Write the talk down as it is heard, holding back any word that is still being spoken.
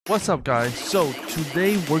What's up, guys? So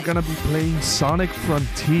today we're gonna be playing Sonic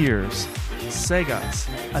Frontiers, Sega's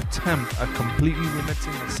attempt at completely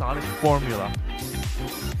remixing the Sonic formula.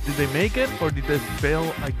 Did they make it or did they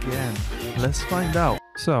fail again? Let's find out.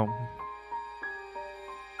 So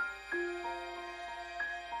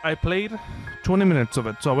I played 20 minutes of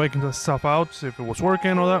it, so I can test stuff out, see if it was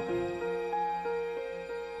working or that.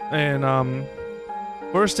 And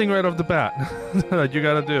first thing right off the bat that you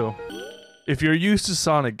gotta do, if you're used to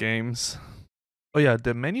Sonic games, oh yeah,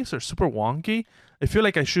 the menus are super wonky. I feel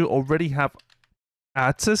like I should already have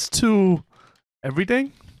access to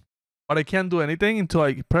everything, but I can't do anything until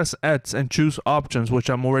I press X and choose options, which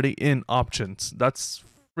I'm already in options. That's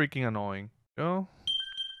freaking annoying. Go.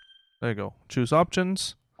 There you go. Choose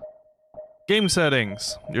options. Game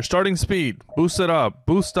settings. Your starting speed. Boost it up.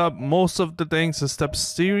 Boost up most of the things except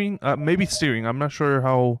steering. Maybe steering. I'm not sure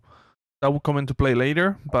how that will come into play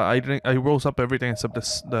later, but I rose up everything except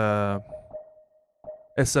the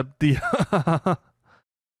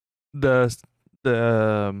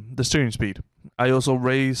the steering speed. I also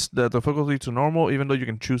raised the difficulty to normal, even though you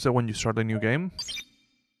can choose it when you start a new game.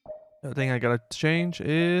 The thing I gotta change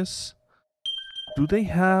is, do they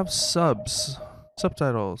have subtitles?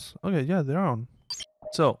 Okay, yeah, they're on.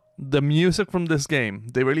 So the music from this game,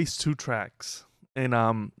 they released 2 tracks,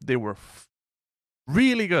 and they were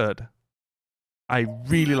really good. I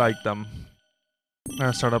really like them. I'm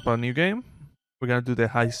gonna start up a new game. We're gonna do the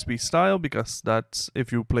high-speed style because that's,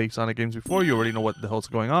 if you play Sonic games before, you already know what the hell's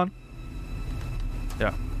going on.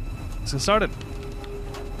 Yeah, let's get started.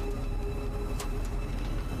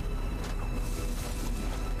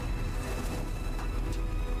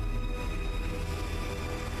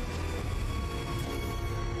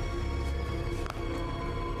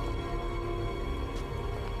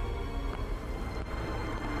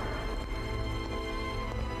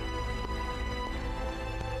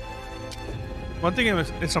 One thing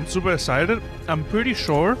is I'm super excited. I'm pretty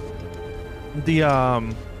sure the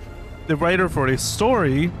writer for this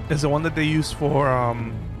story is the one that they used for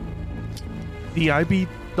the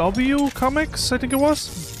IBW comics, I think it was,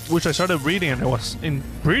 which I started reading and it was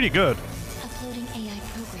pretty good. Uploading AI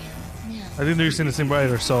programs now. I think they're using the same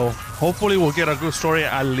writer, so hopefully we'll get a good story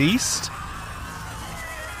at least.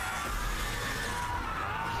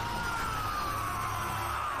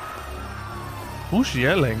 Who's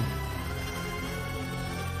yelling?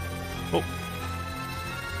 Oh.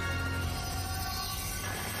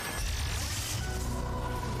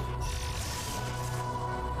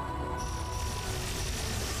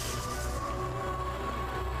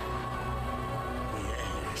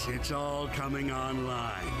 Yes, it's all coming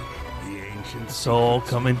online. The ancient It's all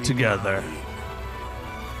secrets coming will be together. mine.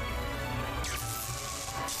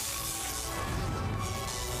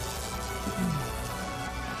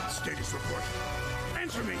 Status report.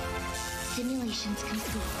 Answer me. Simulations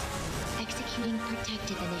complete. Executing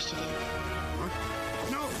protective initiative. What?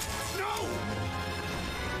 No! No!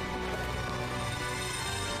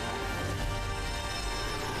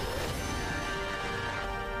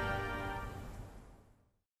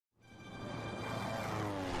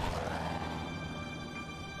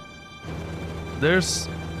 There's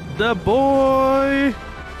the boy.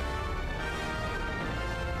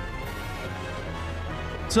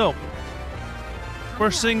 So,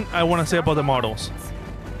 first thing I want to say about the models.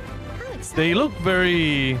 They look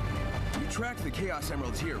very You tracked the Chaos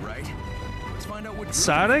Emeralds here, right? Let's find out what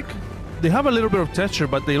static. They have a little bit of texture,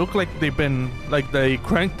 but they look like they've been, like, they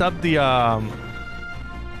cranked up the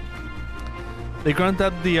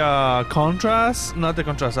contrast, not the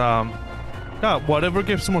contrast, yeah, whatever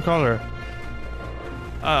gives more color.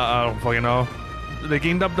 I don't fucking know. They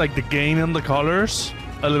gained up like the gain in the colors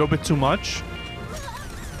a little bit too much.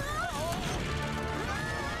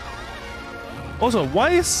 Also, why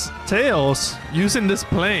is Tails using this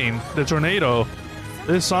plane, the Tornado?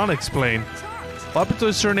 This Sonic's plane. What happened to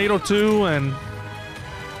his Tornado 2? And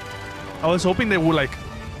I was hoping they would, like,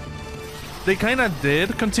 they kind of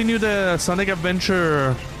did continue the Sonic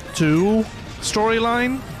Adventure 2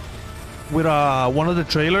 storyline with one of the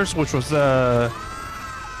trailers, which was the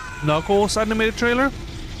Knuckles animated trailer.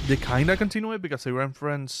 They kind of continue it because they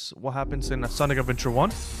reference what happens in Sonic Adventure 1.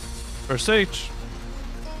 First stage.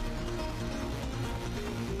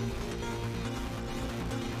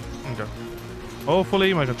 Okay.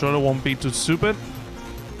 Hopefully my controller won't be too stupid.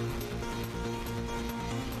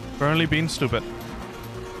 Currently being stupid.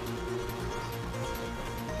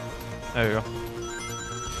 There you go.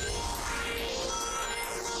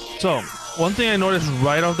 So, one thing I noticed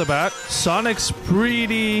right off the bat, Sonic's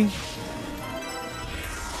pretty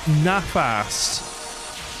not fast.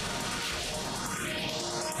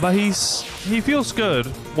 But he feels good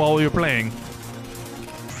while you're playing.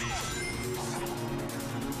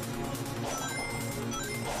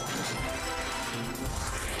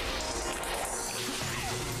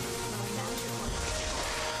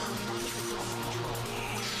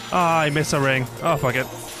 Ah, I missed a ring. Oh, fuck it.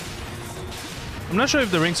 I'm not sure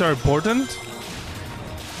if the rings are important.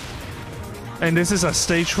 And this is a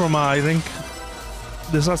stage from, I think...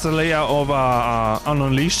 This has the layout of an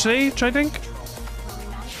Unleashed stage, I think.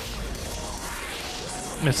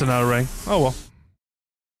 Missed another ring. Oh well.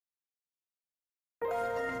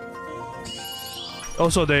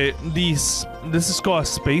 Also, this is called a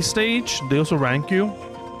space stage. They also rank you.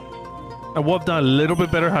 I would have done a little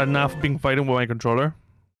bit better had not been fighting with my controller.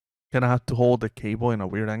 Gonna have to hold the cable in a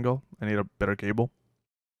weird angle. I need a better cable.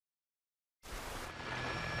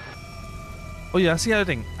 Oh yeah, that's the other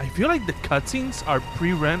thing. I feel like the cutscenes are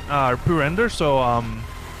pre-rendered, so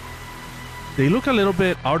they look a little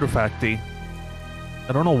bit artifacty.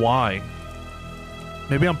 I don't know why.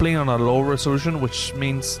 Maybe I'm playing on a low resolution, which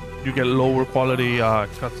means you get lower quality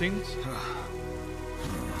cutscenes.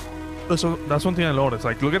 So that's one thing I noticed.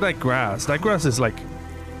 Like, look at that grass. That grass is like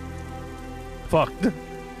fucked.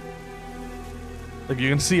 Like, you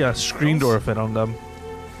can see a screen door fit on them.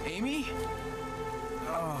 Amy?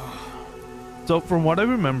 So from what I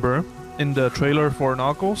remember in the trailer for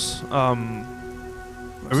Knuckles,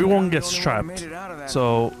 everyone gets trapped.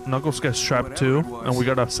 So Knuckles gets trapped too, and we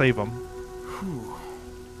gotta save him.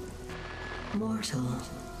 Mortal,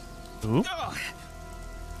 Ooh.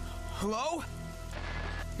 Hello?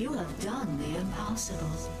 you have done the impossible.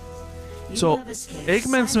 You So have escaped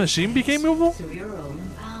Eggman's machine became movable? through your own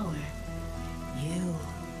power. You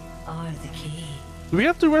are the key. Do we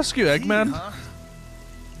have to rescue Eggman? Huh?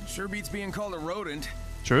 Sure beats being called a rodent.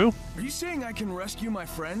 True. Are you saying I can rescue my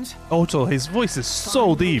friends? Oh, so his voice is so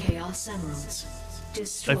Find the deep. Chaos Emeralds. I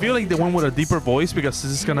Destroy feel like they went with a deeper voice because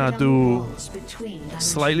this is gonna Tear down do walls between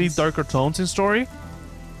slightly dimensions. darker tones in story.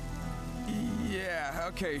 Yeah,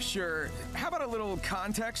 okay, sure. How about a little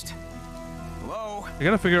context? Hello? I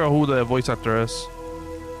gotta figure out who the voice actor is.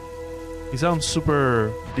 He sounds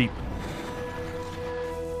super deep.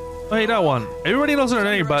 Oh, hey, that one. Everybody knows her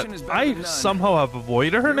name, but I somehow have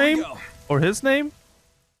avoided her Here we name. go. Or his name?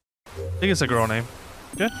 I think it's a girl name.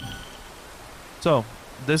 Okay. So,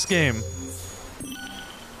 this game.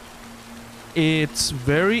 It's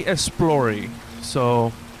very explory.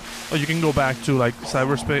 So, oh, you can go back to like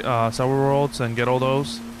cyberspace, cyber worlds and get all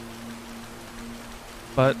those.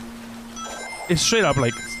 But it's straight up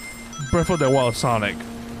like Breath of the Wild Sonic.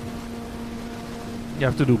 You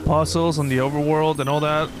have to do puzzles on the overworld and all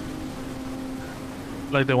that.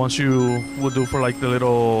 Like the ones you would do for like the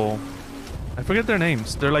little... I forget their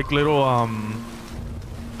names. They're like little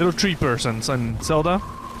tree persons in Zelda.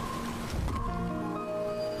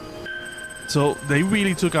 So they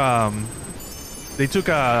really took a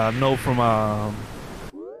note from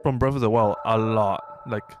Breath of the Wild a lot.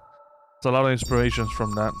 Like, it's a lot of inspirations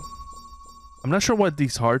from that. I'm not sure what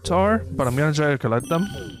these hearts are, but I'm gonna try to collect them.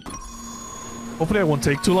 Hopefully I won't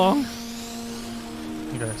take too long.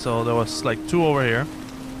 Okay, so there was like 2 over here.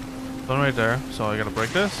 One right there, so I gotta break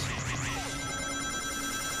this.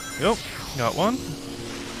 Yep, got one.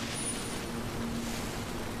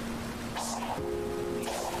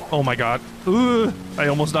 Oh my god. Ooh, I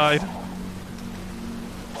almost died.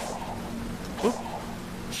 Oop.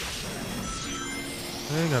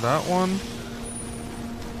 Okay, got that one.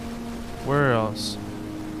 Where else?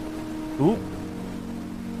 Ooh.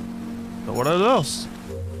 So what are those?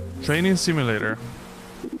 Training simulator.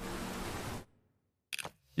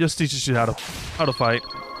 Just teaches you how to fight.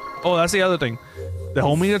 Oh, that's the other thing. The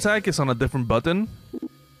homing attack is on a different button,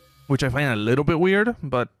 which I find a little bit weird,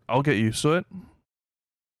 but I'll get used to it.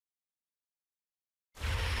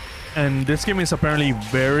 And this game is apparently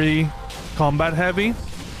very combat heavy.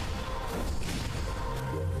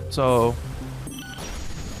 So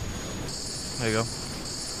there you go.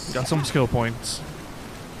 Got some skill points.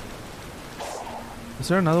 Is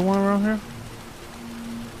there another one around here?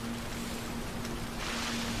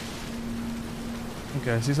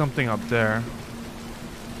 Okay, I see something up there.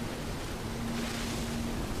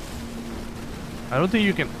 I don't think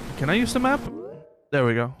you can... Can I use the map? There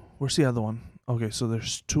we go. Where's the other one? Okay, so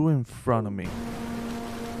there's 2 in front of me.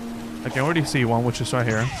 I can already see one, which is right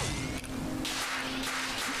here.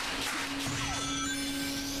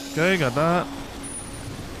 Okay, got that.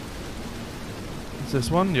 Is this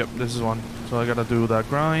one? Yep, this is one. So I gotta do that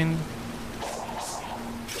grind.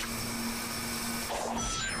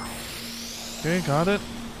 Okay, got it.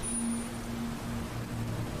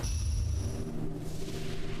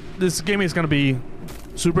 This game is gonna be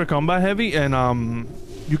super combat heavy, and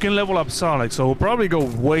you can level up Sonic, so it'll probably go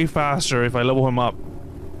way faster if I level him up.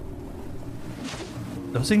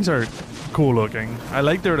 Those things are cool looking. I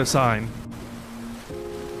like their design.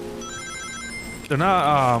 They're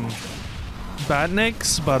not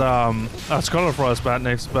Batniks, but Scholar Frost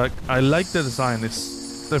Batniks, but I like the design.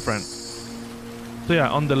 It's different. So yeah,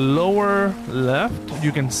 on the lower left,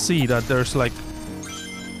 you can see that there's like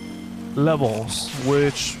levels,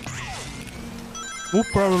 which will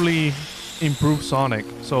probably improve Sonic.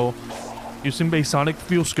 So using base Sonic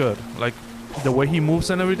feels good. Like the way he moves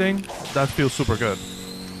and everything, that feels super good.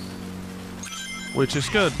 Which is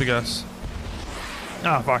good because...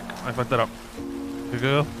 Ah, fuck. I fucked that up. Here we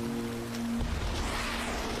go.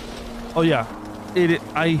 Oh yeah.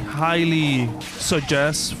 I highly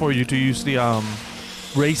suggest for you to use the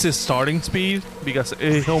race's starting speed because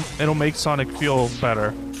it'll make Sonic feel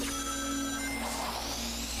better.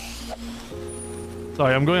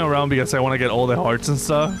 Sorry, I'm going around because I want to get all the hearts and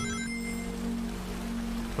stuff.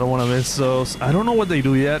 I don't want to miss those. I don't know what they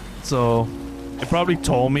do yet, so it probably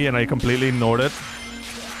told me and I completely ignored it.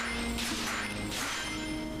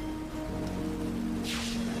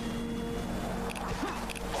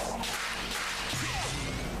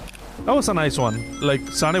 That was a nice one. Like,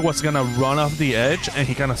 Sonic was gonna run off the edge and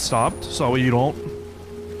he kind of stopped, so you don't.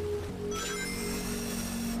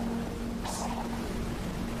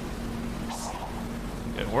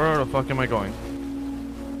 Okay, where the fuck am I going?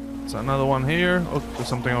 There's another one here. Oh, there's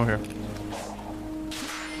something over here.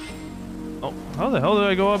 Oh, how the hell did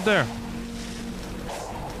I go up there?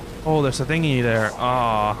 Oh, there's a thingy there.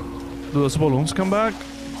 Ah. Do those balloons come back?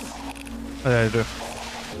 Oh, yeah, they do.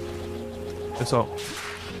 Okay, so.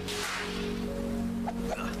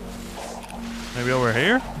 Maybe over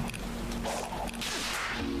here?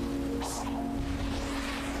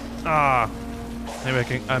 Ah.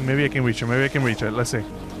 Maybe I can reach it. Maybe I can reach it. Let's see.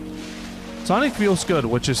 Sonic feels good,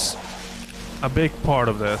 which is a big part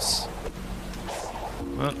of this.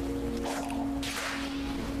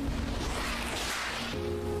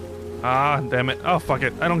 Ah, damn it. Oh, fuck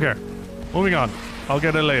it. I don't care. Moving on. I'll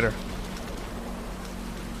get it later.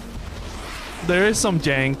 There is some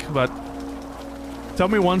jank, but tell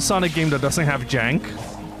me one Sonic game that doesn't have jank,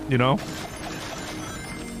 you know?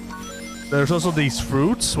 There's also these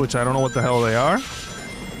fruits, which I don't know what the hell they are.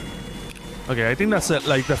 Okay, I think that's it,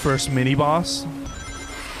 like the first mini-boss.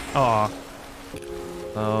 Aw.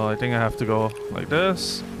 Oh, I think I have to go like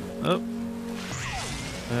this. Up.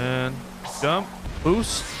 And jump.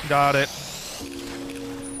 Boost. Got it.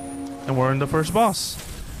 And we're in the first boss.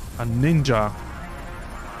 A ninja.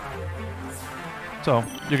 So,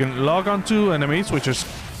 you can log on to enemies, which is...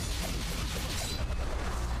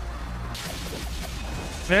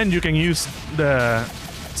 And you can use the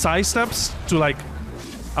side steps to, like,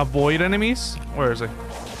 avoid enemies. Where is he?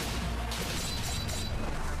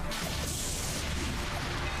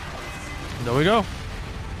 There we go.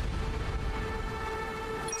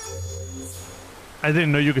 I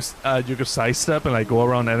didn't know you could sidestep and like go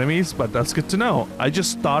around enemies, but that's good to know. I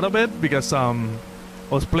just thought of it because I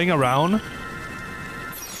was playing around,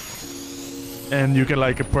 and you can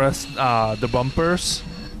like press the bumpers,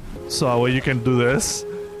 so you can do this.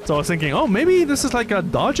 So I was thinking, oh, maybe this is like a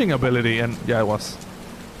dodging ability, and yeah, it was.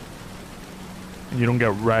 And you don't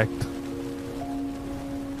get wrecked.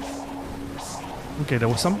 Okay, there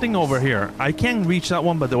was something over here. I can't reach that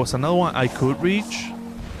one, but there was another one I could reach.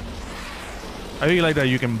 I really like that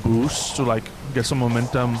you can boost to like get some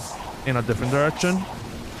momentum in a different direction.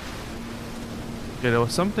 Okay, there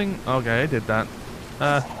was something. Okay, I did that.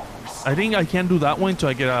 I think I can do that one until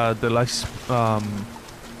I get the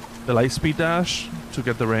light speed dash to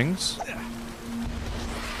get the rings.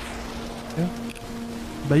 Yeah.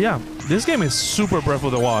 But yeah, this game is super Breath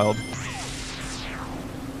of the Wild.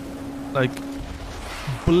 Like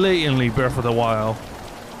blatantly Breath of the Wild.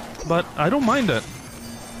 But I don't mind it.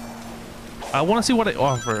 I want to see what it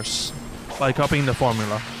offers by copying the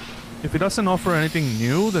formula. If it doesn't offer anything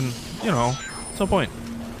new, then, you know, what's the point?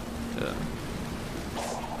 Yeah.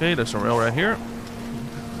 Okay, there's a rail right here.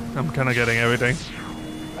 I'm kind of getting everything.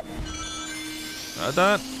 Got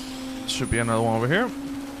that. Should be another one over here.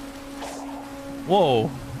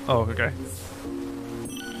 Whoa. Oh, okay.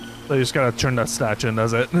 So you just gotta turn that statue in,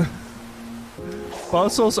 does it?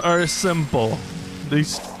 Puzzles are simple.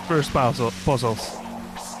 These first puzzles.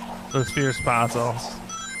 Those fierce puzzles.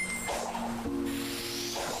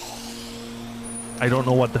 I don't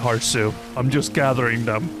know what the hearts do. I'm just gathering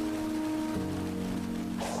them.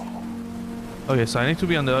 Okay, so I need to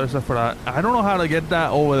be on the other side for that. I don't know how to get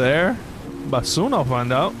that over there, but soon I'll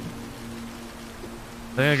find out.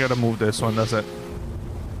 I think I gotta move this one, that's it.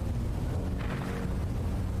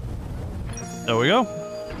 There we go.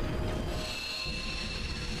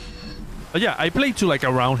 But yeah, I played to like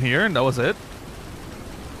around here, and that was it.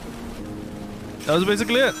 That was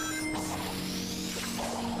basically it.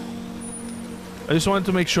 I just wanted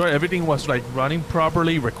to make sure everything was like running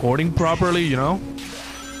properly, recording properly, you know?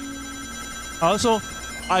 Also,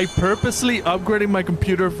 I purposely upgraded my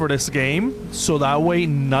computer for this game so that way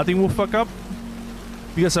nothing will fuck up.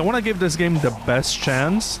 Because I want to give this game the best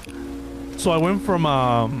chance. So I went from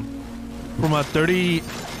a 580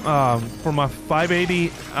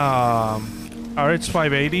 RX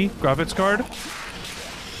 580 graphics card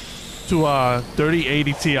to a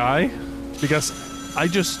 3080 Ti because I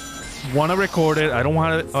just want to record it. I don't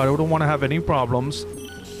want to have any problems,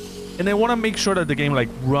 and I want to make sure that the game like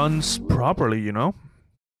runs properly, you know.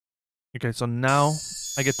 Okay, so now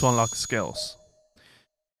I get to unlock skills.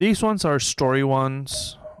 These ones are story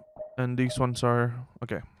ones, and these ones are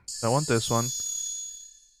okay. I want this one.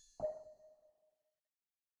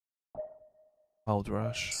 Wild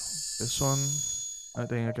Rush. This one. I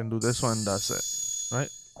think I can do this one. That's it. Right?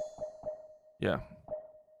 Yeah.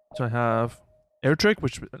 So I have Air Trick,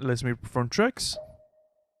 which lets me perform tricks.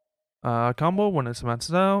 Combo when it's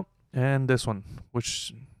maxed out. And this one,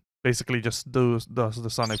 which basically just does the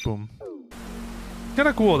Sonic Boom.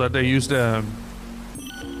 Kinda cool that they used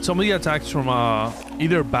some of the attacks from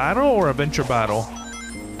either Battle or Adventure Battle.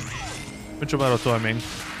 Adventure Battle 2, I mean.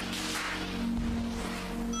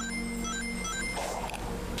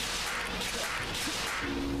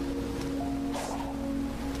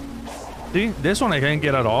 See, this one I can't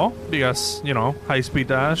get at all because, you know, high speed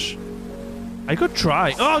dash. I could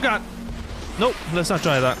try. Oh god! Nope, let's not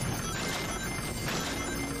try that.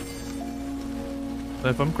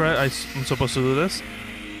 If I'm correct, I'm supposed to do this.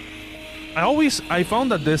 I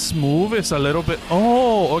found that this move is a little bit.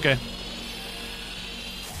 Oh, okay.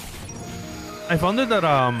 I found it that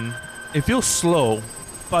it feels slow,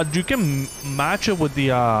 but you can match it with the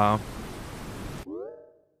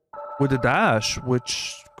dash,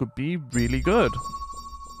 which could be really good.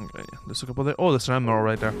 Okay, there's a couple there. Oh, there's an emerald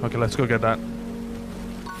right there. Okay, let's go get that.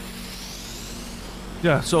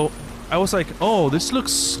 Yeah, so I was like, oh, this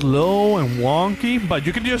looks slow and wonky, but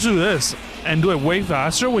you can just do this and do it way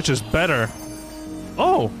faster, which is better.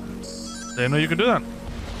 Oh, didn't know you could do that.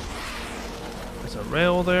 There's a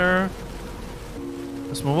rail there.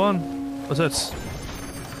 Let's move on. What's this?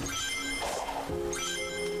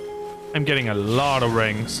 I'm getting a lot of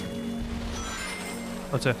rings.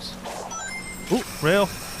 What's this? Ooh, rail.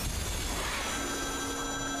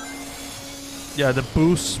 Yeah, the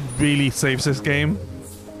boost really saves this game.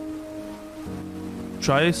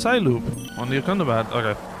 Try side loop on the Akundabad.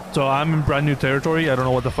 Okay. So I'm in brand new territory. I don't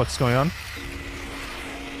know what the fuck's going on.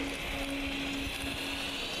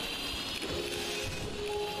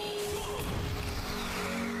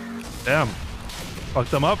 Damn.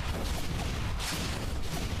 Fucked them up.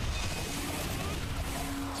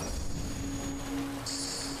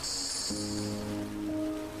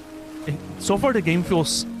 So far the game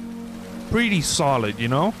feels pretty solid, you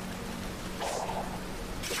know?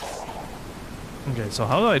 Okay, so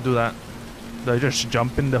how do I do that? Do I just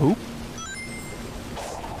jump in the hoop?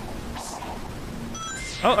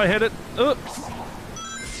 Oh, I hit it.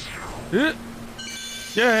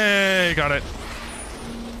 Yay, got it.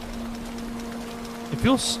 It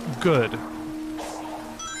feels good.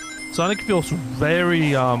 Sonic feels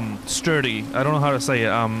very sturdy. I don't know how to say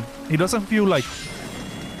it. He doesn't feel like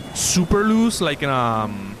super loose like in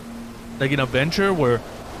Adventure where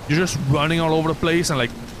you're just running all over the place and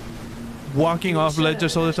like walking off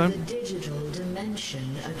ledges all the time. The digital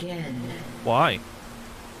dimension again. Why?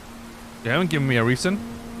 You haven't given me a reason.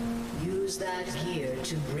 Use that gear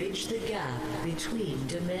to bridge the gap between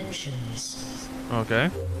dimensions.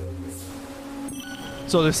 Okay.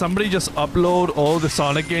 So did somebody just upload all the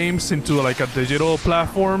Sonic games into like a digital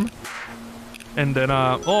platform? And then,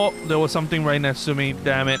 oh, there was something right next to me.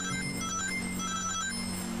 Damn it.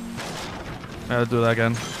 I'll do that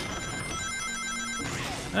again.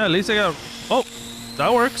 Yeah, at least I got... Oh,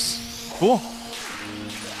 that works. Cool.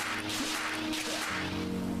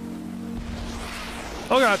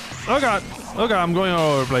 Oh god. Oh god. Oh god, I'm going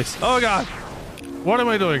all over the place. Oh god. What am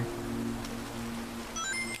I doing?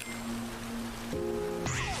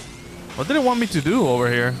 What did it want me to do over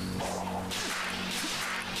here?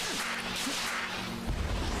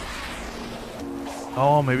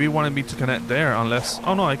 Oh, maybe it wanted me to connect there, unless...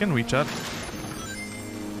 Oh no, I can reach that.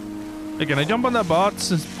 Hey, can I jump on that bot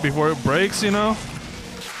before it breaks, you know?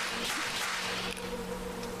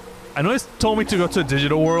 I know it's told me to go to a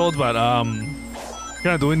digital world, but kind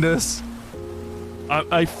of doing this.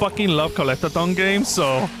 I fucking love collectathon games,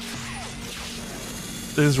 so...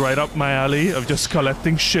 This is right up my alley of just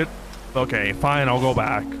collecting shit. Okay, fine, I'll go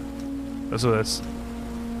back. Let's do this.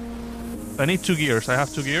 I need 2 gears. I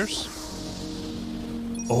have 2 gears.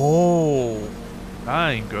 Oh,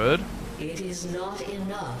 that ain't good. It is not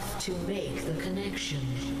enough to make the connection.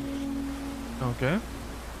 Okay.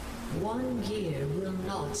 1 gear will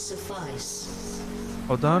not suffice.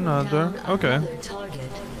 Hold on, another. Okay. Another target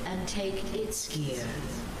and take its gear.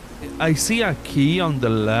 I see a key on the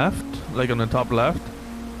left, like on the top left,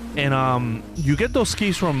 and you get those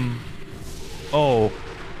keys from. Oh.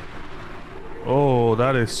 Oh,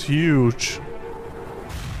 that is huge.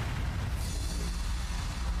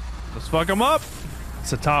 Let's fuck him up.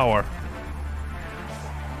 It's a tower.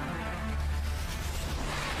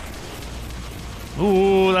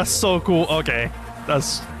 Ooh, that's so cool. Okay,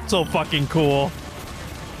 that's so fucking cool.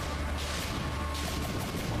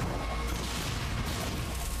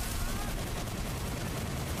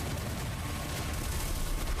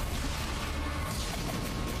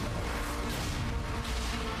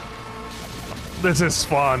 This is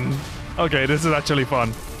fun. Okay, this is actually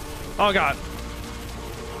fun. Oh god.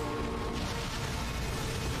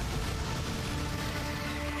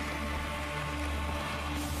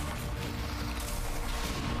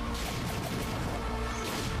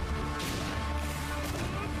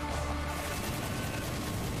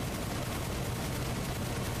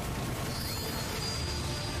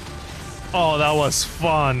 Oh, that was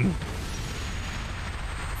fun.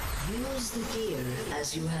 Use the gear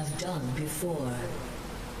as you have done before.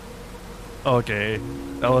 Okay,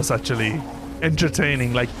 that was actually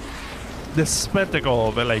entertaining. Like, the spectacle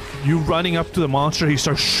of it, like you running up to the monster, he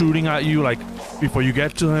starts shooting at you like before you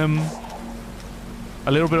get to him.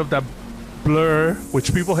 A little bit of that blur,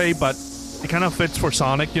 which people hate, but it kind of fits for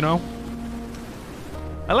Sonic, you know.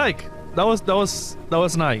 I like that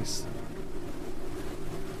was nice.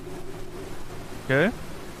 Okay.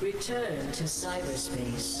 Return to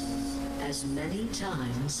cyberspace as many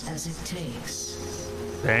times as it takes.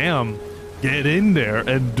 Damn. Get in there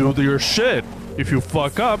and do your shit. If you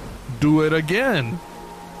fuck up, do it again.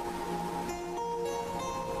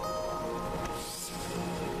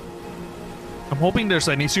 I'm hoping there's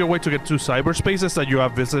an easier way to get to cyberspaces that you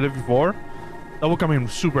have visited before. That will come in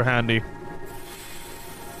super handy.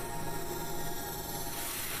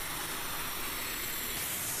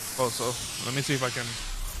 Also, let me see if I can...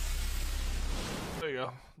 There you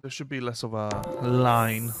go. There should be less of a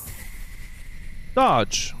line.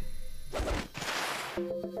 Dodge.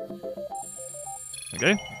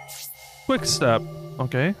 Okay. Quick step.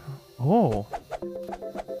 Okay. Oh.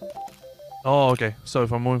 Oh, okay. So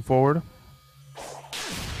if I'm moving forward...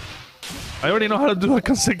 I already know how to do a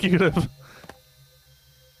consecutive.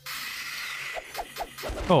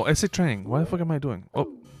 Oh, exit training. What the fuck am I doing? Oh.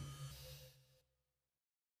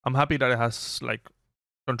 I'm happy that it has, like,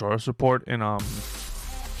 controller support in,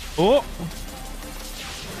 Oh!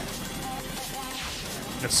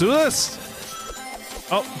 Let's do this!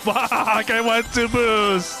 Oh, fuck! I went to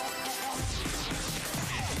boost!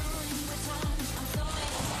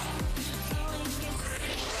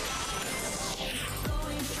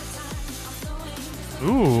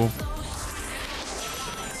 Ooh.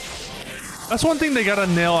 That's one thing they gotta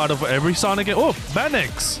nail out of every Sonic game. Oh,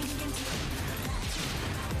 Banix!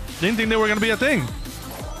 Didn't think they were gonna be a thing.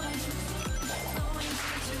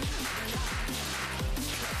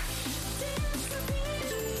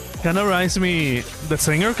 Kind of reminds me, the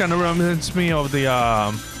singer kind of reminds me of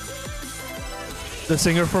the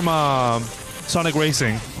singer from Sonic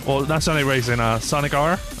Racing. Well, not Sonic Racing, Sonic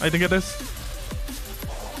R, I think it is.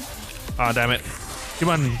 Ah, damn it.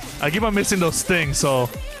 I keep on missing those things, so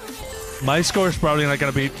my score is probably not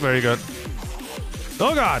gonna be very good.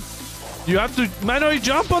 Oh god! You have to manually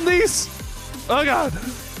jump on these? Oh god!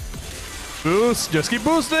 Boost! Just keep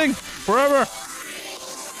boosting! Forever!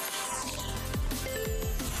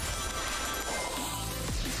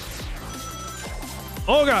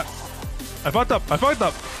 Oh god! I fucked up! I fucked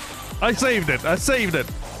up! I saved it! I saved it!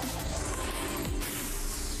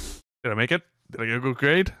 Did I make it? Did I get a good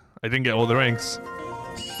grade? I didn't get all the ranks.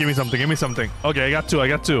 Give me something, give me something. Okay, I got two. I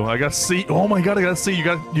got C. Oh my god, I got C.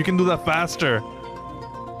 You can do that faster.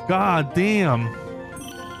 God damn.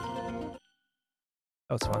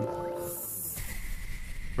 That was fun.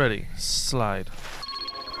 Ready. Slide.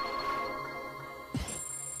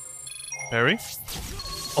 Parry.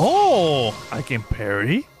 Oh! I can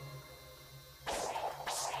parry?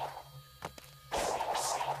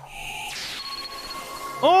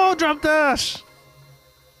 Oh, drop dash!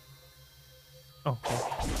 Oh, cool.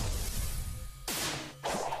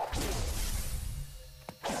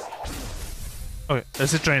 Okay,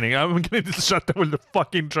 that's the training. I'm gonna shut down with the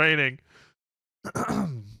fucking training. Okay.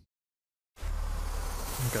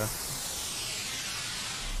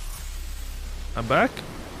 I'm back.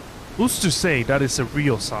 Who's to say that is a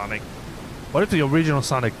real Sonic? What if the original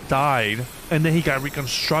Sonic died and then he got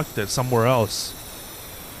reconstructed somewhere else?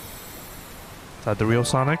 Is that the real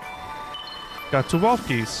Sonic? Got 2 vault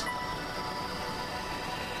keys.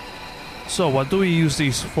 So what do we use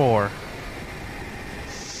these for?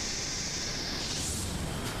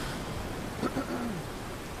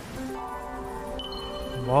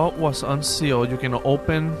 Vault was unsealed. You can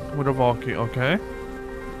open with a vault key. Okay.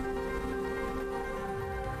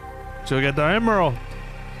 So we get the emerald.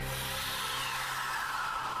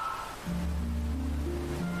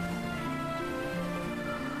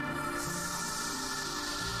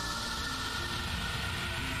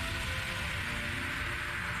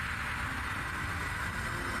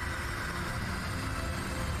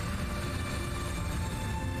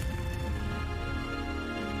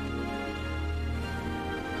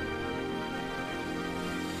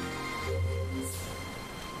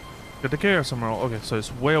 Get the Chaos Emerald. Okay, so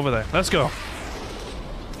it's way over there. Let's go.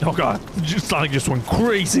 Oh god, Sonic just went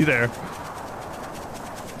crazy there.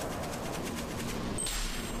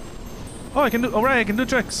 Oh, I can do. Alright, I can do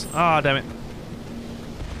tricks. Ah, damn it.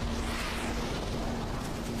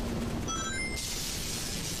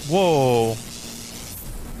 Whoa.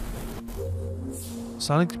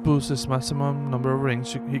 Sonic boosts his maximum number of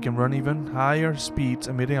rings. He can run even higher speeds,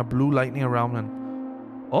 emitting a blue lightning around him.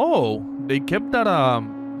 Oh, they kept that.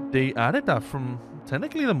 They added that from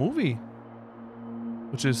technically the movie,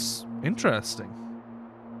 which is interesting.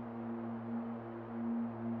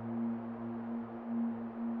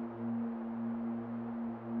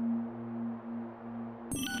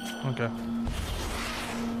 Okay.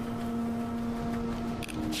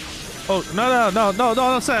 Oh, no,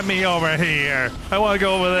 don't send me over here. I want to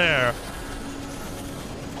go over there.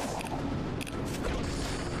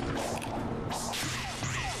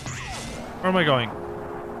 Where am I going?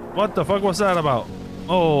 What the fuck was that about?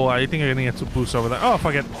 Oh, I think I'm gonna get 2 boosts over there. Oh,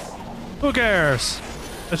 fuck it. Who cares?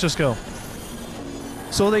 Let's just go.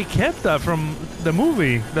 So they kept that from the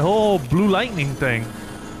movie, the whole blue lightning thing.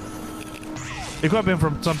 It could have been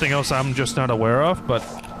from something else I'm just not aware of, but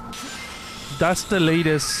that's the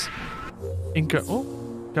latest. Oh,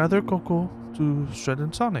 gather Coco to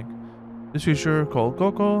strengthen Sonic. This feature called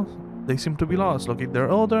Coco. They seem to be lost. Locate their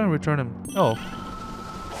elder and return him. Oh.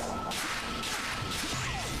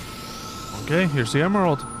 Okay, here's the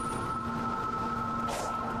emerald.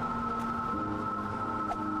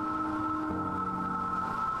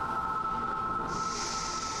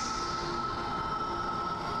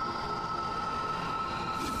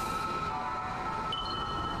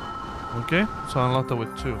 Okay, so I unlocked it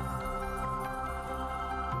with 2.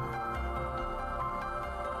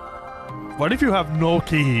 What if you have no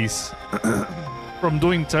keys from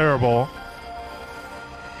doing terrible?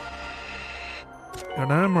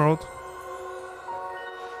 Got an emerald.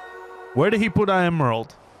 Where did he put an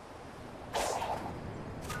emerald?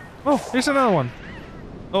 Oh, here's another one.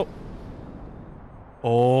 Oh.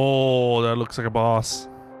 Oh, that looks like a boss.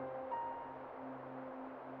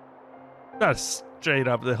 That's straight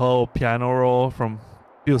up the whole piano roll from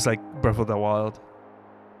feels like Breath of the Wild.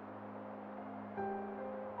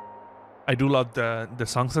 I do love the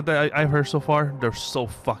songs that I've heard so far. They're so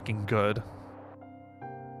fucking good.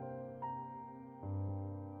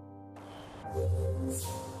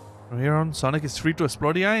 From here on, Sonic is free to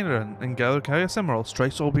explore the island and gather Chaos Emeralds. Try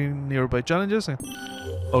solving nearby challenges.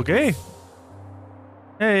 Okay.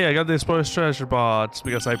 Hey, I got the Explorer's Treasure bots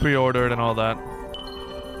because I pre-ordered and all that.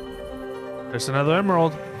 There's another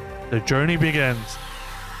emerald. The journey begins.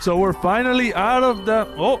 So we're finally out of the...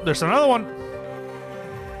 Oh, there's another one.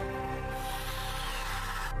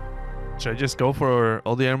 Should I just go for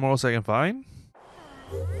all the emeralds I can find?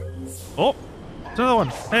 Oh, there's another one.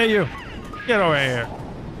 Hey, you. Get over here.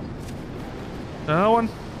 Another one.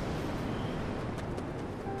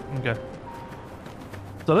 Okay.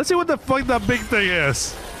 So let's see what the fuck that big thing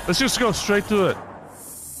is. Let's just go straight to it.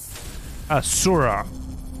 Asura.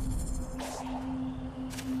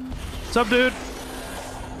 What's up, dude?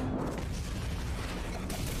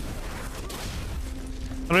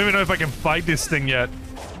 I don't even know if I can fight this thing yet.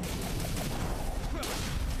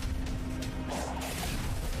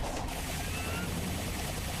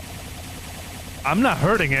 I'm not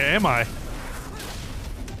hurting it, am I?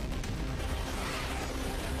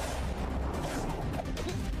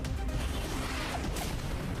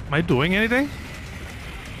 Am I doing anything?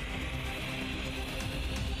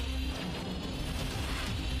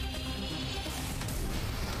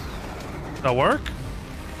 Does that work?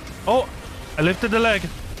 Oh, I lifted the leg.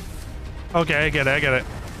 Okay, I get it.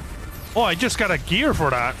 Oh, I just got a gear for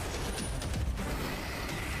that.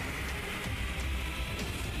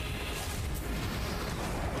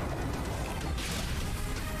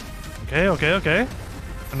 Okay, okay, okay.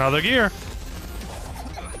 Another gear.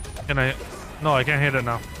 Can I? No, I can't hit it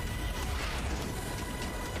now.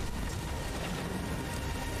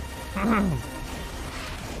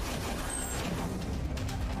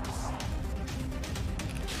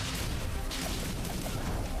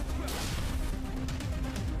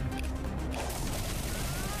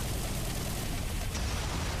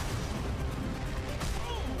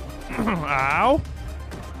 Ow.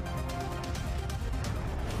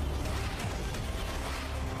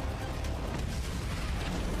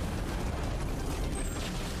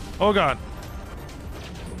 Oh god.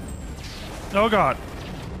 Oh god.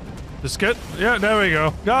 Just get... Yeah, there we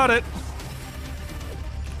go. Got it.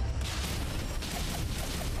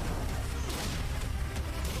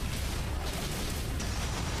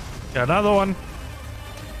 Got another one.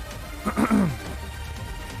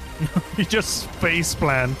 He just face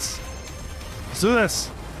plants. Let's do this.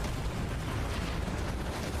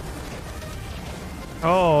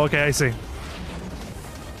 Oh, okay, I see.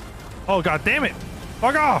 Oh god damn it.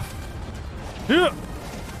 Fuck off. Yeah.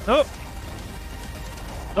 Oh.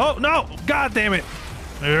 Oh no! God damn it!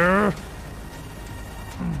 Urgh.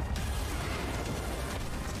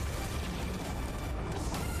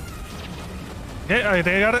 Okay, I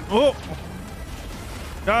think I got it. Oh,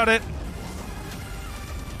 got it.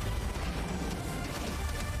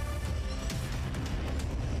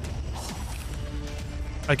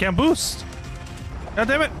 I can't boost. God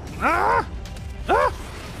damn it! Ah! Ah!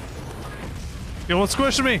 You won't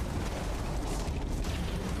squish me.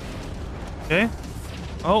 Okay.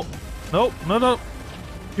 Oh, no, no, no.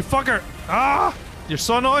 You fucker. Ah, you're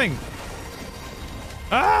so annoying.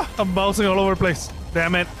 Ah, I'm bouncing all over the place.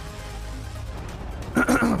 Damn it.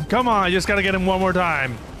 Come on, I just gotta get him one more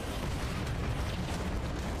time.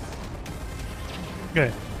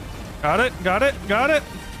 Okay. Got it, got it, got it.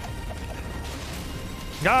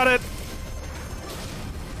 Got it.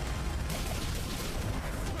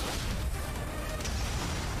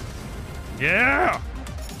 Yeah.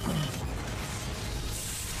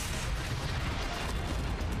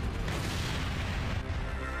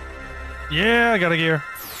 Yeah, I got a gear.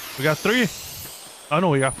 We got 3. Oh no,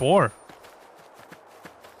 we got 4.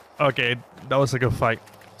 Okay, that was a good fight.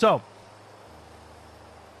 So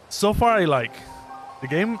far I like the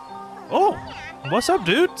game. Oh, what's up,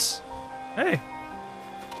 dudes? Hey,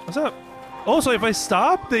 what's up? Also, if I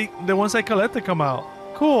stop, the ones I collect they come out.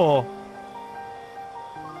 Cool.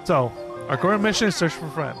 So, our current mission is search for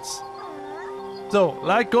friends. So,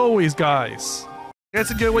 like always, guys. If you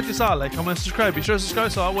guys enjoyed what you saw, like, comment, subscribe. Be sure to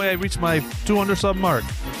subscribe so that way I reach my 200 sub mark.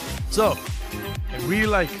 So, I really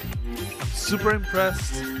like. I'm super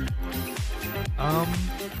impressed.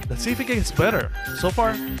 Let's see if it gets better. So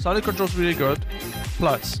far, Sonic controls really good.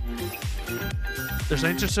 Plus, there's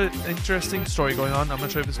an interesting story going on. I'm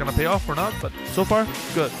not sure if it's gonna pay off or not, but so far,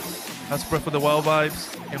 good. That's Breath of the Wild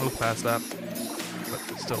vibes. Can't look past that. But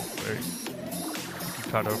it's still very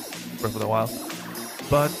kind of Breath of the Wild.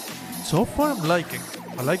 But so far, I'm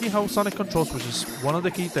liking how Sonic controls, which is one of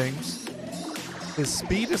the key things. His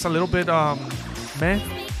speed is a little bit meh,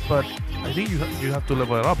 but I think you have to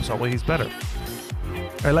level it up so that way he's better.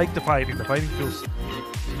 I like the fighting. The fighting feels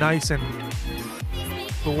nice and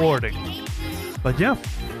rewarding. But yeah,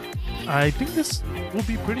 I think this will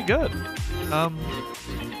be pretty good. Yeah.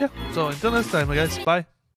 So until next time, guys. Bye.